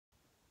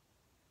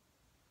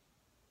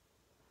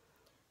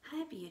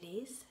Hi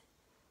beauties.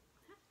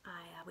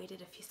 I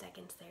waited a few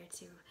seconds there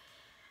to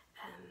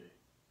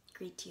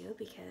greet you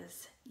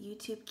because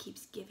YouTube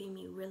keeps giving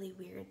me really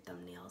weird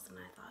thumbnails, and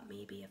I thought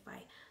maybe if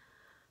I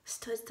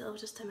stood still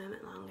just a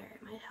moment longer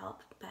it might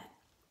help, but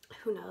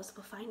who knows,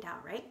 we'll find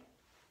out, right?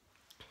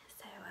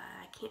 So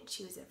I can't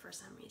choose it for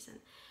some reason,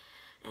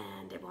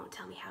 and it won't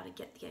tell me how to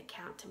get the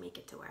account to make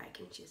it to where I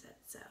can choose it.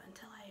 So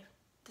until I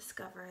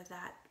discover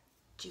that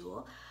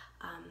jewel,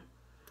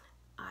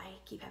 I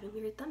keep having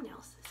weird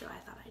thumbnails, so I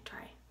thought I'd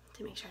try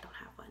to make sure I don't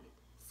have one.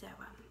 So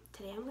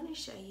today I'm going to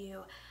show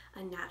you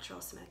a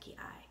natural smoky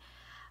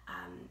eye.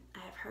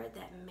 I've heard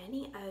that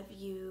many of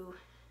you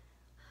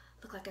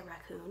look like a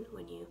raccoon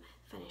when you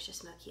finish a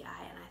smoky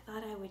eye, and I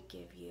thought I would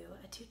give you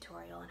a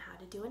tutorial on how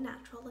to do a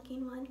natural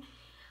looking one,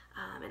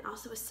 and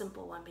also a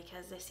simple one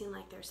because they seem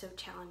like they're so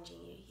challenging.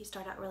 You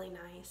start out really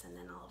nice and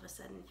then all of a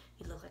sudden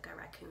you look like a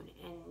raccoon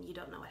and you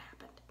don't know what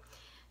happened.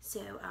 So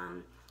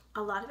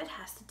a lot of it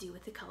has to do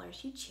with the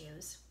colors you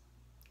choose.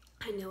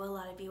 I know a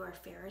lot of you are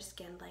fairer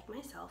skinned like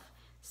myself,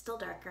 still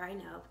darker, I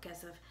know,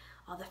 because of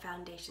all the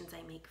foundations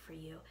I make for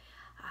you.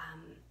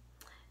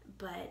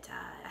 But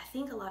I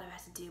think a lot of it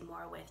has to do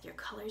more with your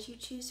colors you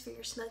choose for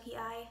your smoky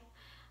eye,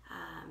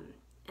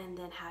 and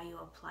then how you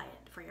apply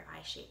it for your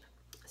eye shape.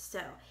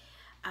 So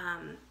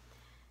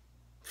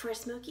for a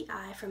smoky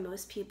eye, for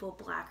most people,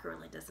 black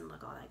really doesn't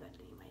look all that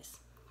good anyways,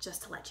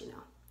 just to let you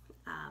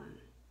know,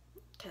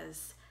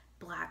 because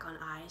black on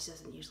eyes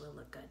doesn't usually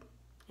look good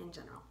in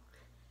general,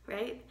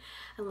 right?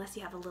 Unless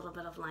you have a little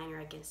bit of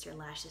liner against your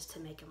lashes to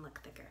make them look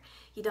thicker.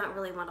 You don't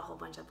really want a whole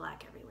bunch of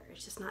black everywhere.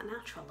 It's just not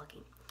natural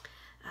looking.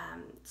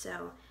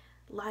 So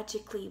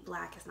logically,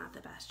 black is not the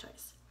best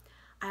choice.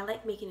 I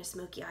like making a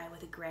smoky eye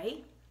with a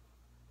gray,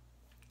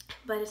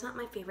 but it's not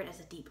my favorite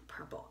as a deep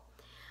purple.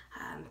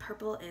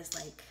 Purple is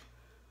like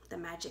the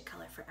magic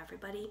color for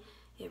everybody.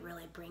 It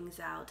really brings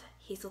out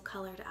hazel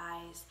colored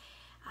eyes.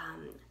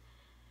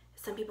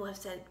 Some people have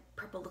said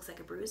purple looks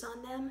like a bruise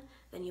on them,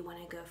 then you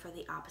want to go for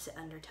the opposite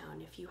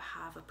undertone. If you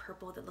have a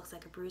purple that looks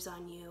like a bruise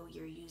on you,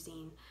 you're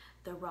using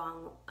the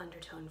wrong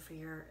undertone for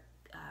your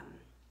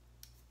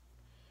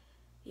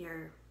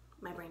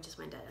my brain just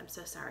went dead. I'm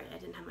so sorry. I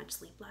didn't have much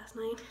sleep last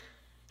night.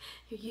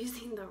 You're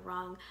using the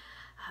wrong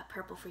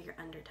purple for your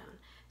undertone.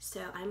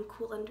 So I'm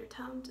cool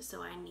undertoned,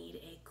 so I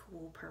need a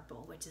cool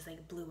purple, which is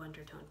like blue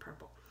undertone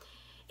purple.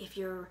 If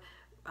you're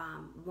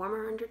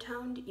warmer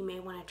undertoned, you may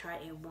want to try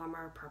a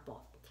warmer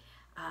purple.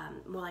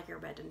 More like a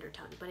red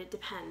undertone, but it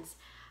depends,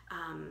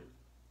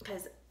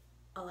 because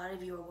a lot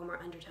of you are warmer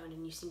undertoned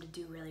and you seem to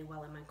do really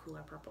well in my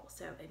cooler purple,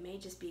 so it may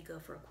just be go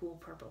for a cool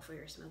purple for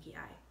your smoky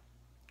eye.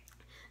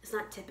 It's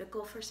not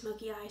typical for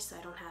smoky eyes, so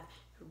I don't have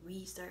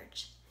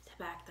research to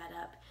back that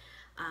up,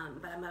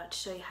 but I'm about to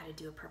show you how to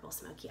do a purple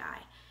smoky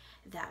eye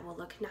that will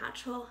look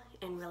natural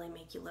and really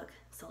make you look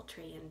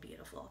sultry and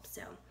beautiful.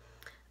 So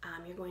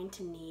you're going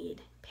to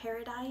need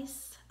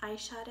Paradise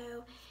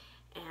eyeshadow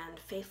and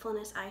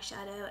Faithfulness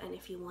eyeshadow, and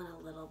if you want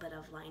a little bit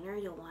of liner,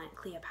 you'll want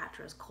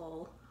Cleopatra's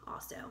Kohl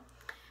also.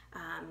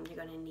 You're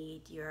going to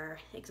need your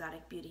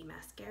Exotic Beauty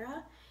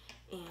mascara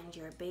and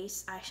your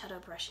base eyeshadow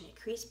brush and a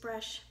crease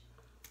brush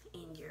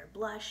and your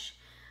blush,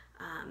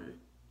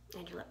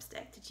 and your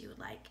lipstick that you would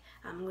like.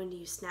 I'm going to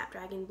use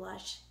Snapdragon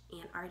blush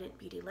and Ardent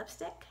Beauty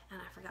lipstick, and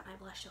I forgot my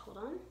blush, so hold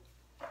on.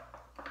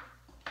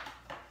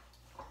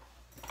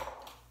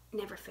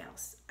 Never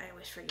fails. I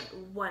always forget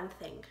one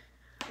thing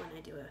when I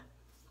do a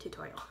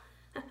tutorial.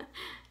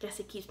 Guess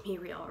it keeps me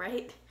real,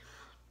 right?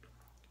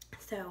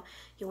 So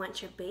you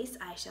want your base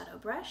eyeshadow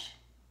brush.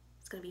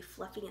 It's going to be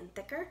fluffy and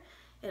thicker.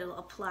 It'll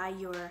apply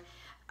your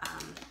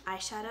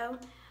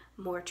eyeshadow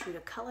more true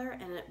to color,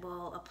 and it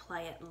will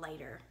apply it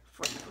lighter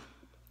for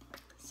you.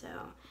 So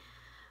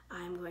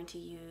I'm going to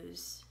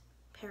use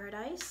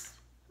Paradise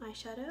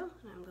eyeshadow,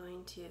 and I'm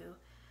going to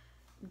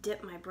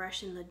dip my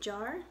brush in the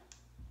jar.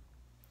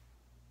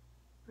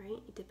 Right,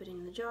 you dip it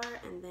in the jar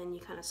and then you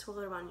kind of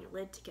swirl it around your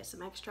lid to get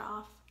some extra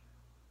off,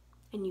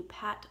 and you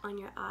pat on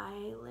your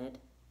eyelid.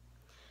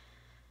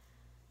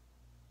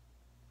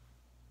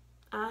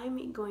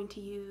 I'm going to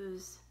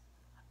use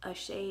a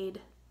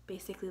shade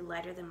basically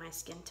lighter than my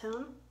skin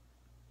tone,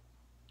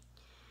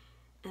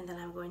 and then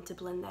I'm going to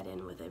blend that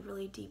in with a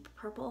really deep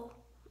purple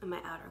in my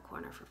outer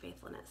corner for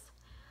Faithfulness.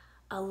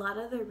 A lot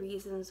of the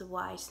reasons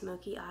why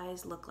smoky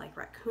eyes look like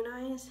raccoon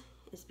eyes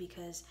is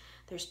because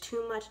there's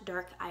too much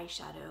dark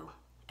eyeshadow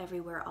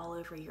everywhere all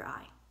over your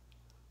eye.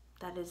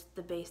 That is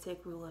the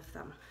basic rule of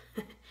thumb.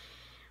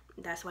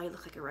 That's why you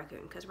look like a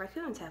raccoon, because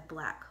raccoons have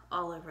black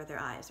all over their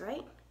eyes,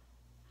 right?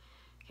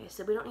 Okay,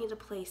 so we don't need to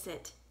place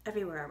it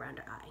everywhere around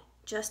our eye,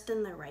 just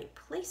in the right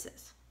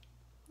places.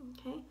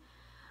 Okay,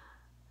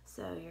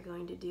 so you're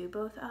going to do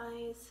both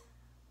eyes,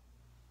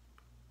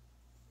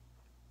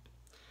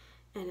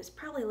 and it's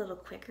probably a little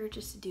quicker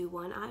just to do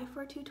one eye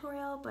for a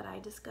tutorial, but I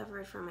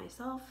discovered for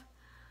myself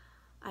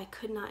I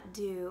could not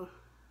do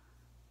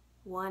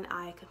one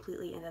eye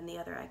completely and then the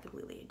other eye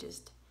completely. It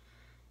just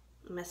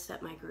messed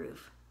up my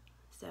groove.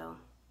 So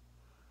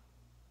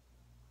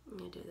I'm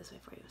gonna do it this way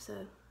for you. So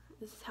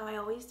This is how I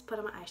always put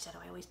on my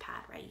eyeshadow. I always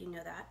pat, right? You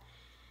know that.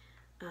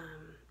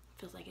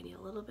 Feels like I need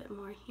a little bit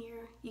more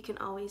here. You can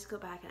always go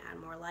back and add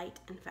more light.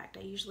 In fact,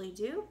 I usually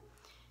do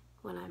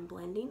when I'm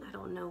blending. I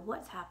don't know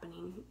what's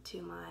happening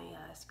to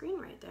my screen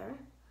right there.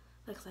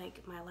 Looks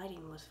like my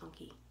lighting was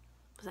funky.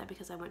 Was that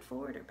because I went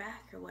forward or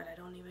back or what? I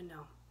don't even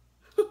know.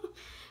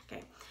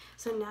 Okay,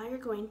 so now you're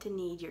going to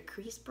need your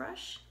crease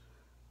brush.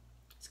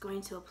 It's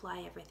going to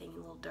apply everything a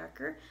little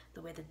darker,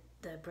 the way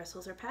the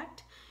bristles are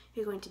packed.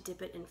 You're going to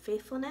dip it in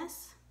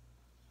Faithfulness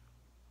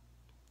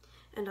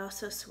and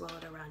also swirl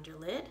it around your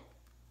lid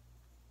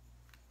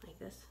like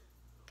this.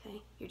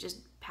 Okay, you're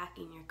just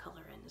packing your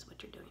color in is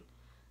what you're doing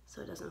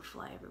so it doesn't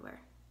fly everywhere.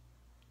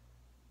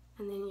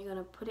 And then you're going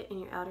to put it in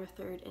your outer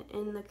third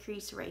and in the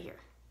crease right here.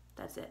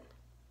 That's it.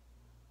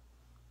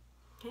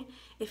 Okay,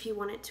 if you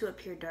want it to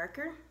appear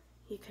darker,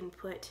 you can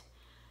put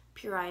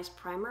Pure Eyes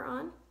primer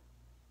on,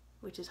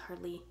 which is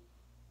hardly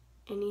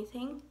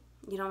anything.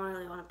 You don't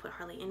really want to put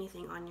hardly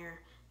anything on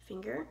your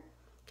finger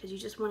because you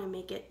just want to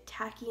make it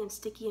tacky and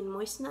sticky and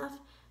moist enough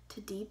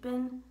to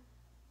deepen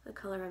the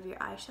color of your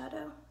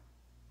eyeshadow.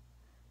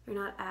 You're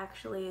not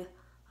actually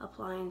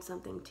applying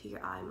something to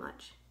your eye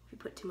much. If you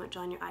put too much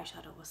on, your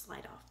eyeshadow will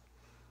slide off.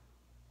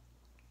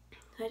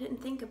 I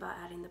didn't think about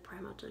adding the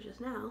primer till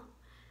just now.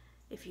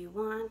 If you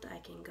want, I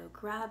can go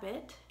grab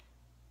it.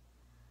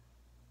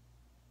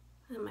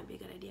 That might be a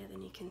good idea,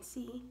 then you can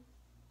see.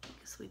 You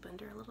can sweep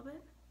under a little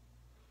bit.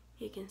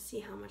 You can see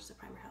how much the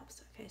primer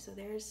helps. Okay, so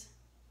there's,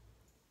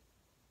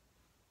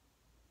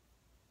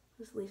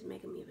 let's at least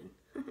make them even.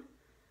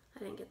 I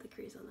didn't get the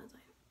crease on that side.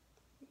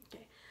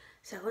 Okay,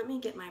 so let me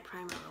get my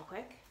primer real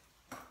quick.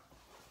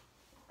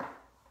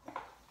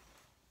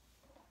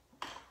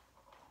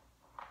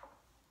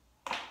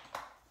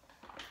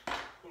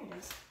 There it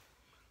is.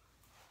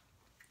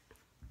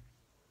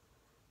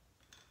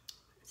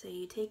 So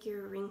you take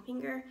your ring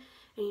finger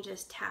and you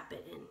just tap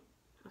it in,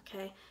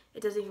 okay?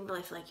 It doesn't even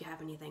really feel like you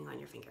have anything on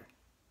your finger.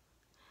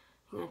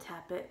 I'm gonna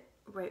tap it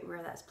right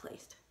where that's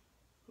placed,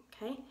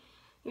 okay?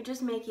 You're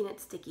just making it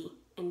sticky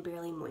and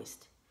barely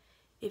moist.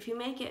 If you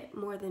make it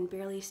more than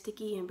barely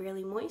sticky and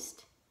barely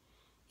moist,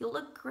 you'll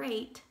look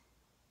great.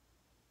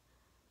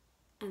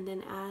 And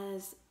then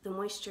as the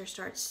moisture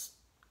starts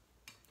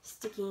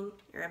sticking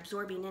or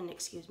absorbing in,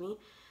 excuse me,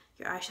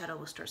 your eyeshadow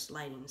will start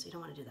sliding, so you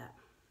don't wanna do that.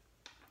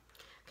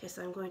 Okay,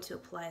 so I'm going to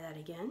apply that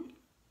again,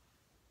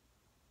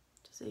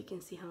 just so you can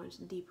see how much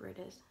deeper it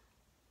is.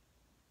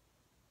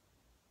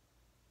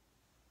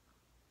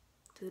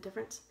 See the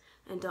difference?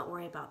 And don't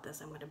worry about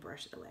this, I'm going to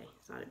brush it away.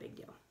 It's not a big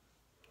deal.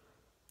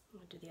 I'm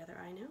going to do the other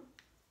eye now.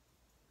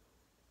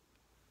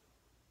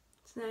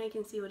 So now you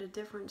can see what a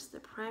difference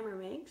the primer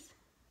makes.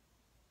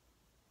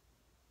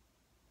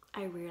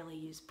 I rarely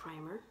use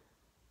primer,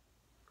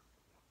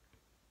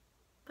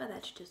 but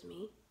that's just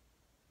me.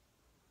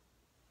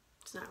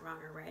 It's not wrong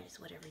or right, it's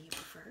whatever you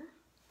prefer.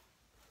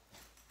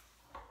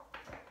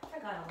 I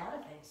got a lot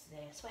of things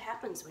today. That's what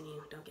happens when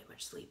you don't get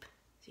much sleep.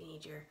 So you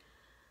need your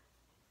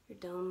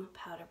dome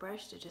powder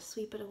brush to just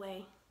sweep it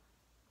away.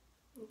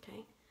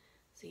 Okay,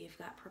 so you've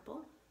got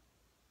purple.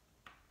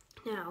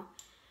 Now,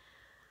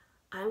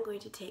 I'm going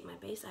to take my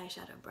base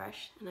eyeshadow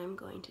brush and I'm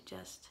going to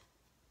just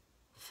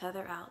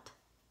feather out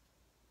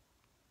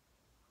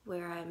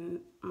where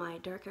my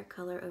darker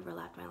color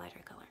overlapped my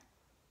lighter color.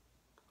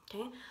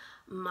 Okay,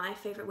 my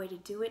favorite way to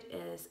do it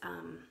is,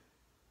 how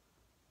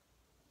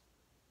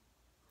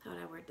would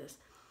I word this?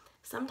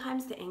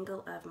 Sometimes the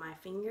angle of my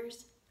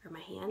fingers or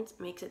my hands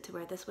makes it to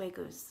where this way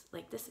goes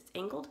like this, it's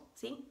angled,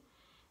 see?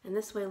 And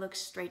this way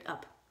looks straight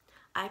up.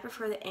 I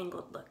prefer the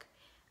angled look.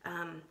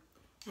 And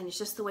it's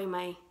just the way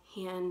my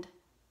hand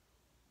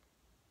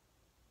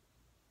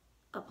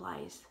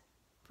applies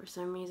for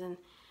some reason.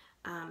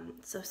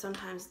 So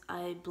sometimes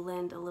I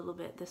blend a little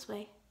bit this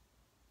way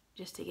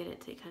just to get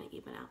it to kind of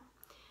even out.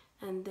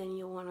 And then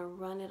you'll want to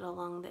run it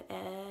along the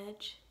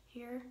edge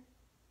here.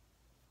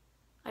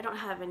 I don't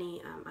have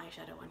any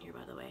eyeshadow on here,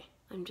 by the way.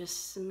 I'm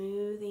just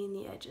smoothing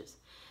the edges.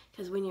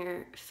 Because when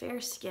you're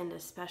fair-skinned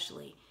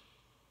especially,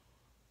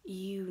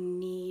 you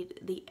need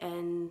the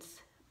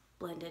ends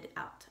blended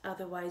out.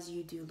 Otherwise,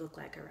 you do look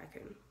like a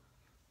raccoon.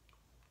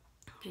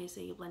 Okay,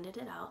 so you blended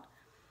it out.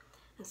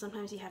 And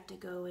sometimes you have to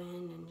go in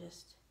and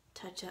just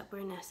touch up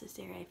where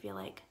necessary. I feel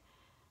like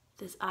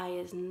this eye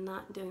is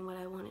not doing what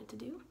I want it to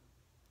do.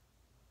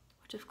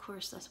 Which, of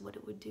course, that's what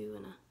it would do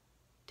in a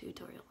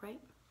tutorial, right?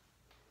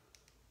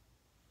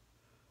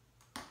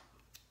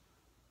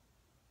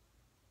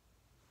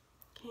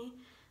 Okay,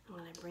 I'm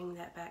going to bring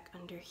that back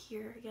under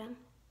here again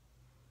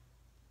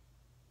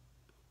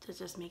to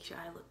just make sure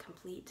I look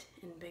complete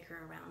and bigger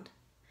around.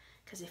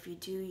 Because if you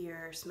do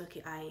your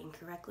smoky eye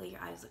incorrectly,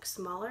 your eyes look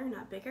smaller,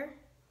 not bigger.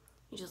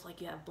 You just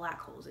like you have black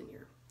holes in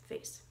your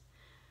face.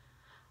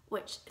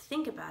 Which,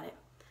 think about it.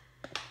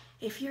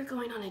 If you're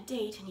going on a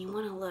date and you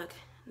want to look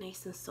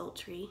nice and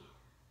sultry,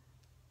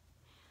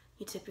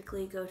 you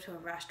typically go to a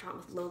restaurant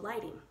with low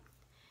lighting.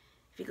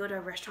 If you go to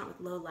a restaurant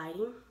with low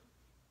lighting,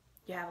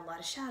 you have a lot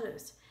of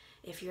shadows.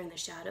 If you're in the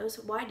shadows,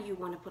 why do you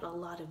want to put a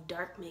lot of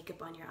dark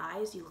makeup on your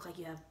eyes? You look like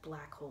you have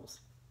black holes.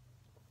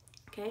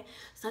 Okay,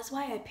 so that's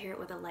why I pair it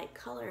with a light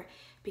color,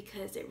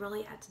 because it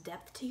really adds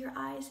depth to your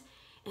eyes,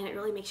 and it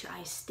really makes your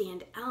eyes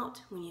stand out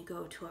when you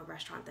go to a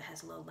restaurant that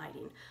has low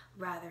lighting,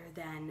 rather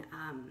than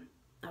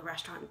a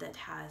restaurant that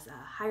has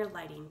higher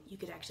lighting. You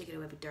could actually get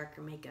away with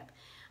darker makeup.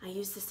 I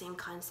used the same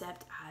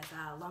concept as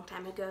a long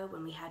time ago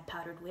when we had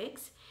powdered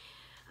wigs.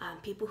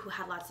 People who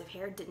had lots of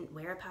hair didn't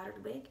wear a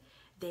powdered wig.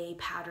 They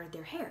powdered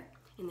their hair.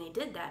 And they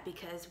did that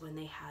because when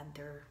they had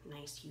their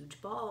nice huge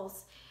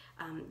balls,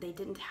 they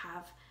didn't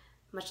have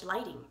much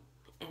lighting,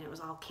 and it was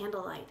all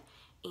candlelight.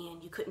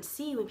 And you couldn't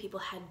see when people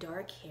had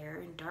dark hair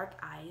and dark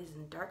eyes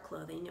and dark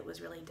clothing. It was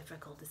really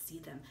difficult to see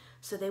them.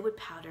 So they would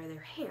powder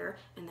their hair,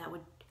 and that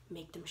would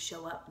make them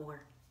show up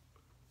more.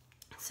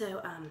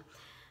 So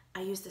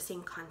I use the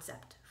same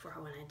concept for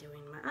when I'm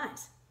doing my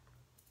eyes.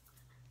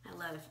 I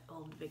love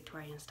old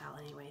Victorian style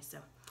anyway, so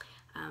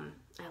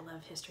I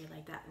love history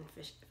like that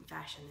in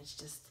fashion. It's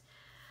just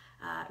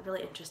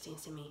really interesting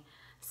to me.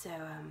 So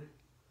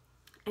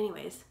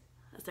anyways,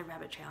 that's the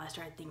rabbit trail. I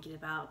started thinking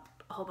about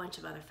a whole bunch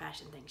of other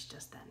fashion things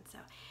just then. So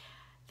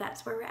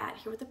that's where we're at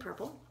here with the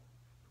purple.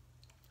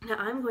 Now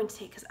I'm going to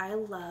take, because I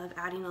love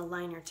adding a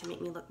liner to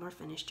make me look more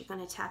finished, you're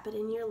going to tap it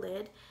in your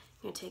lid.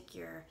 You're going to take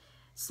your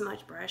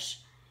smudge brush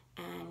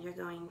and you're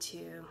going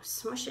to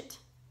smush it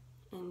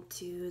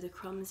into the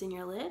crumbs in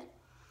your lid.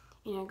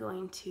 And you're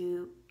going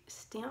to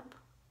stamp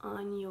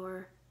on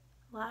your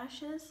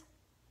lashes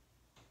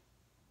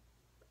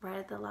right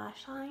at the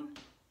lash line.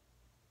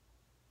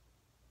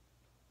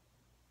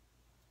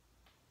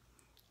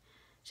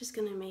 Just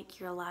going to make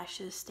your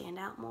lashes stand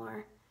out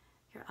more,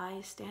 your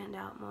eyes stand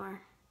out more.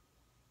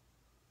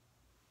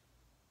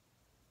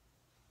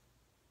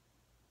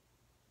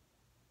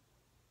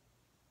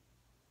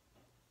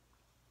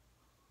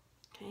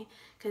 Okay,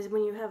 because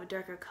when you have a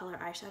darker color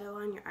eyeshadow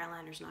on, your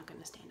eyeliner's not going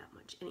to stand out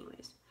much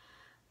anyways.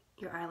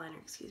 Your eyeliner,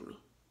 excuse me.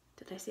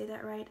 Did I say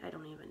that right? I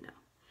don't even know.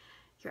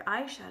 Your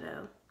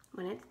eyeshadow,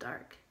 when it's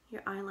dark,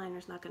 your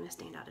eyeliner's not going to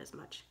stand out as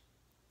much.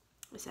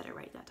 I said it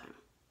right that time.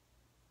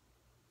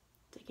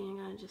 You're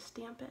going to just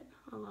stamp it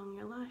along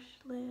your lash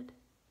lid,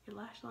 your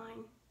lash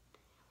line.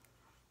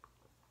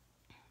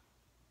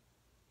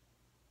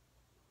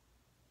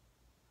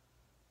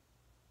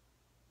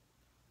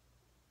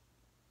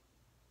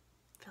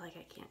 I feel like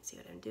I can't see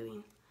what I'm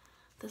doing.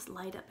 This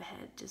light up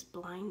ahead just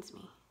blinds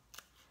me.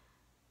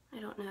 I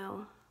don't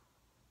know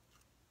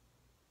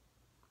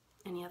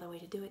any other way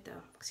to do it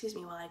though. Excuse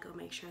me while I go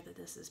make sure that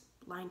this is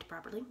lined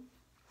properly.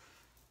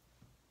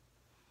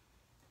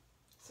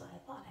 So I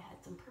thought I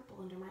had some purple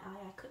under my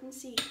eye I couldn't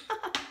see.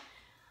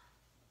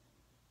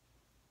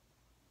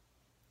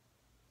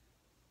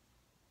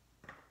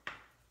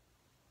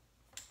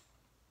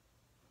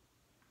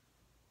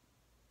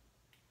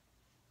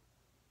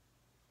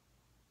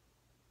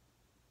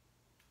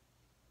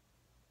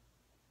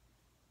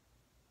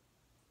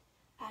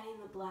 Adding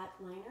the black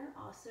liner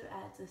also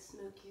adds a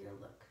smokier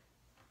look.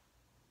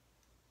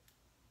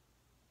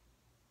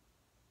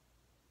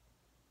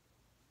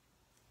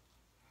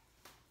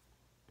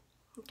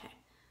 Okay,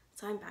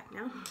 so I'm back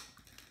now.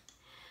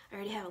 I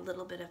already have a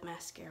little bit of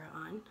mascara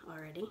on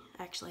already.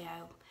 Actually,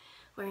 I'm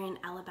wearing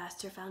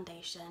Alabaster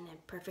foundation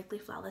and Perfectly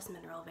Flawless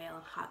Mineral Veil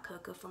and Hot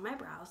Cocoa for my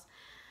brows.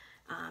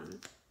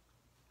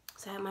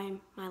 So I have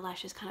my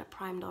lashes kind of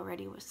primed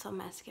already with some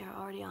mascara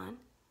already on.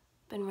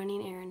 Been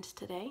running errands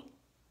today.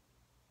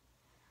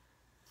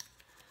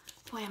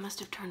 Boy, I must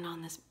have turned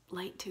on this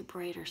light too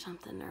bright or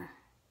something, or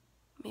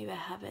maybe I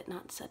have it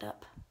not set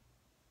up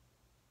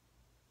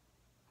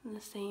in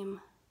the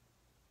same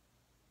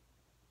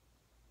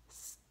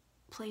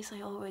place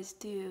I always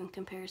do in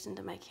comparison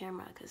to my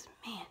camera, because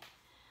man,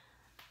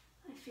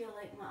 I feel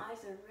like my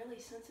eyes are really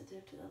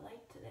sensitive to the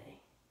light today.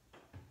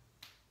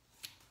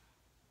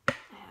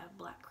 I have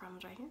black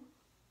crumbs right here.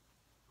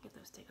 Get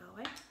those to go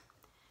away.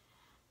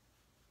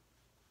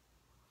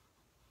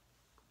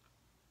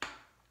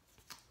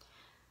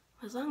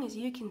 As long as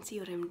you can see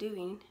what I'm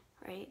doing,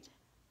 right?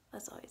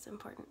 That's always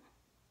important.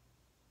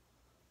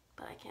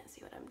 But I can't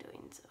see what I'm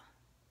doing, so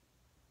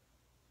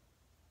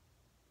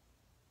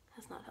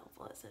that's not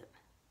helpful, is it?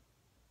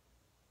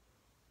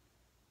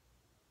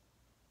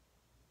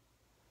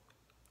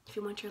 If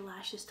you want your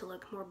lashes to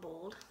look more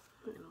bold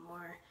and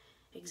more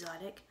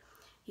exotic,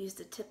 use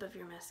the tip of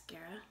your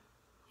mascara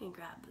and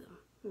grab them.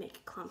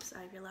 Make clumps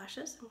out of your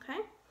lashes, okay?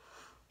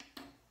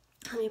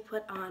 Let me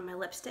put on my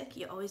lipstick.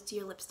 You always do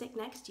your lipstick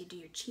next. You do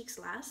your cheeks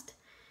last.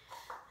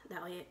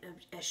 That way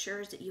it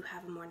assures that you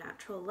have a more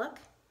natural look.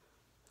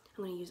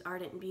 I'm going to use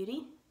Ardent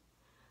Beauty,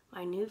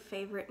 my new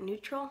favorite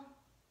neutral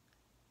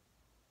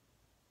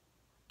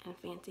and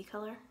fancy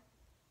color.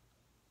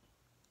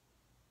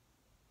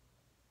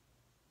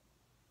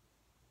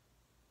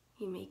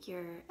 You make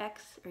your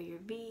X or your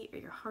V or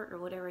your heart or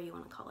whatever you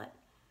want to call it.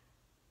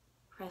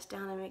 Press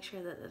down and make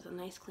sure that there's a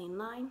nice clean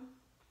line.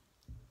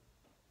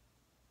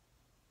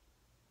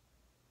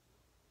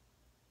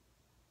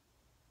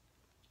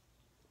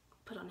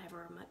 Put on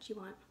however much you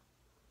want.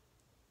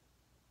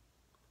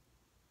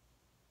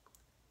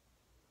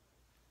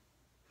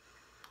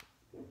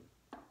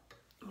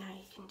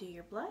 do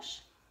your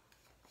blush.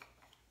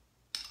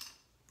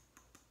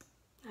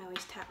 I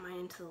always tap mine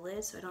into the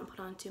lid so I don't put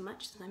on too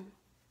much since I'm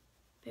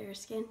fair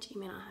skinned. You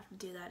may not have to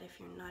do that if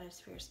you're not as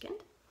fair skinned.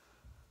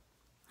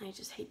 I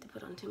just hate to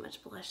put on too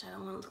much blush. I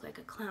don't want to look like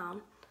a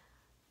clown.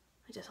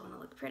 I just want to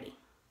look pretty,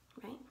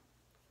 right?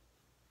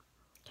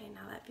 Okay,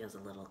 now that feels a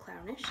little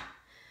clownish.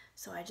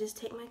 So I just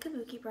take my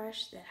kabuki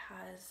brush that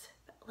has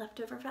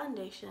leftover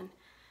foundation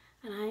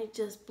and I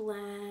just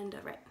blend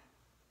over it.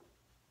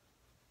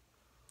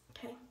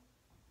 Okay?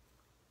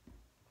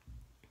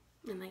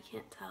 And I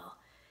can't tell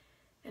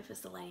if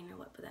it's the lighting or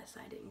what, but that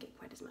side didn't get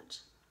quite as much.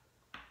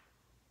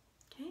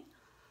 Okay?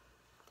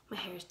 My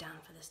hair's down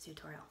for this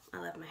tutorial. I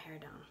love my hair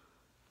down.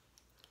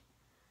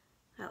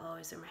 I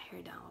always wear my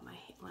hair down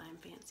when I'm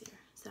fancier.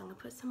 So I'm gonna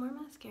put some more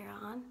mascara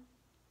on.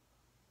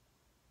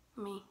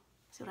 Let me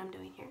see what I'm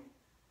doing here.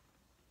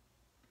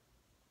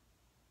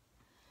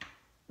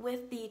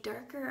 With the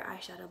darker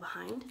eyeshadow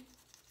behind,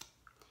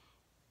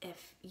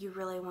 if you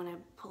really want to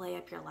play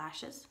up your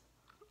lashes,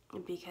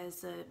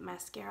 because the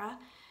mascara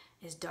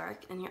is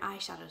dark and your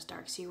eyeshadow is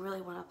dark, so you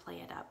really want to play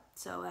it up.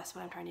 So that's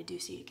what I'm trying to do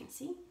so you can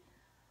see.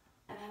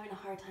 I'm having a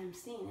hard time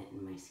seeing it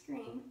in my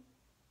screen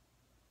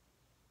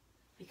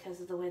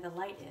because of the way the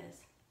light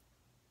is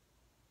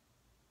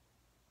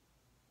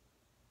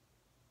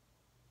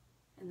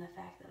and the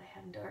fact that I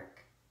have dark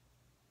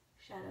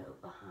shadow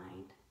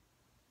behind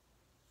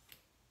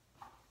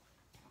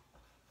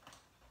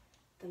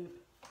the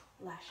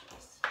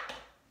lashes.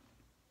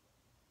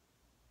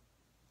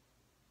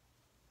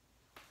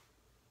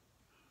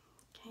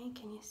 Okay,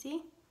 can you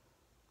see?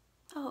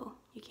 Oh,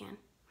 you can.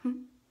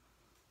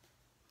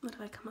 What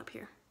if I come up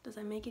here? Does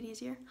that make it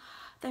easier?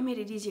 That made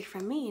it easier for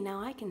me,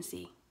 now I can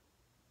see.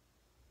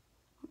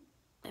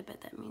 I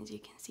bet that means you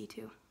can see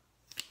too.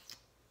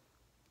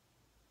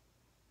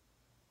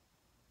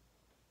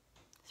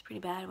 It's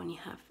pretty bad when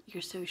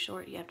you're so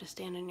short you have to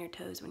stand on your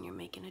toes when you're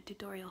making a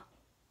tutorial.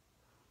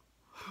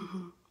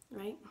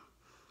 Right?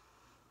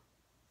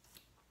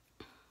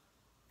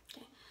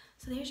 Okay,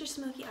 so there's your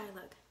smoky eye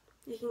look.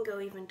 You can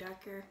go even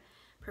darker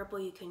purple,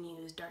 you can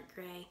use dark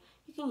gray,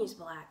 you can use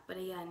black, but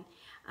again,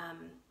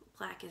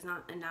 black is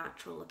not a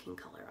natural looking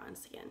color on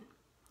skin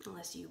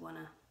unless you want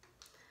to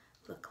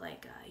look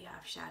like you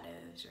have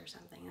shadows or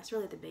something. That's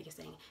really the biggest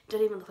thing. It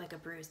doesn't even look like a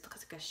bruise, it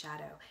looks like a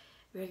shadow,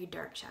 very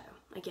dark shadow.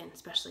 Again,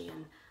 especially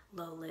in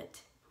low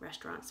lit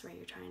restaurants where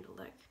you're trying to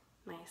look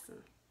nice and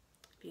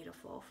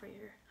beautiful for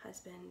your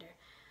husband or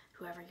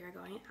whoever you're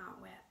going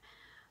out with.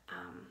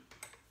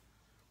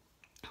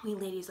 We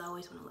ladies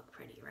always want to look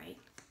pretty, right?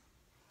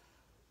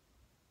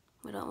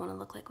 We don't want to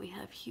look like we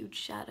have huge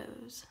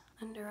shadows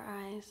under our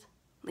eyes.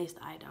 At least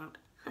I don't.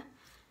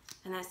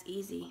 And that's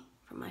easy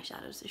for my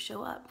shadows to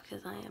show up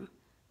because I am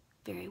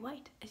very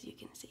white, as you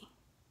can see.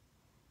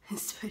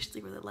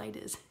 Especially where the light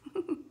is.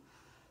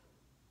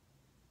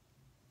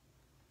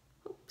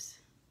 Oops.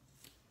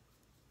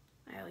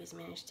 I always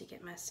manage to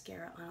get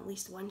mascara on at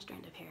least one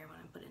strand of hair when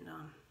I'm putting it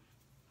on.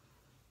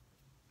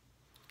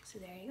 So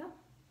there you go.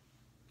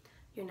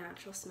 Your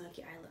natural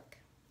smoky eye look.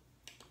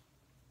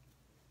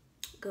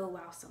 Go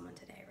wow someone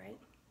today, right?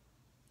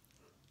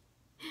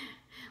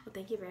 Well,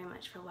 thank you very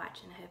much for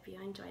watching. I hope you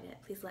enjoyed it.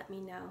 Please let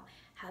me know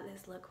how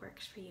this look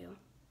works for you.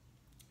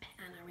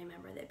 And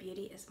remember that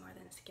beauty is more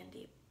than skin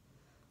deep.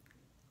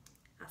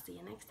 I'll see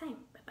you next time.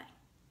 Bye-bye.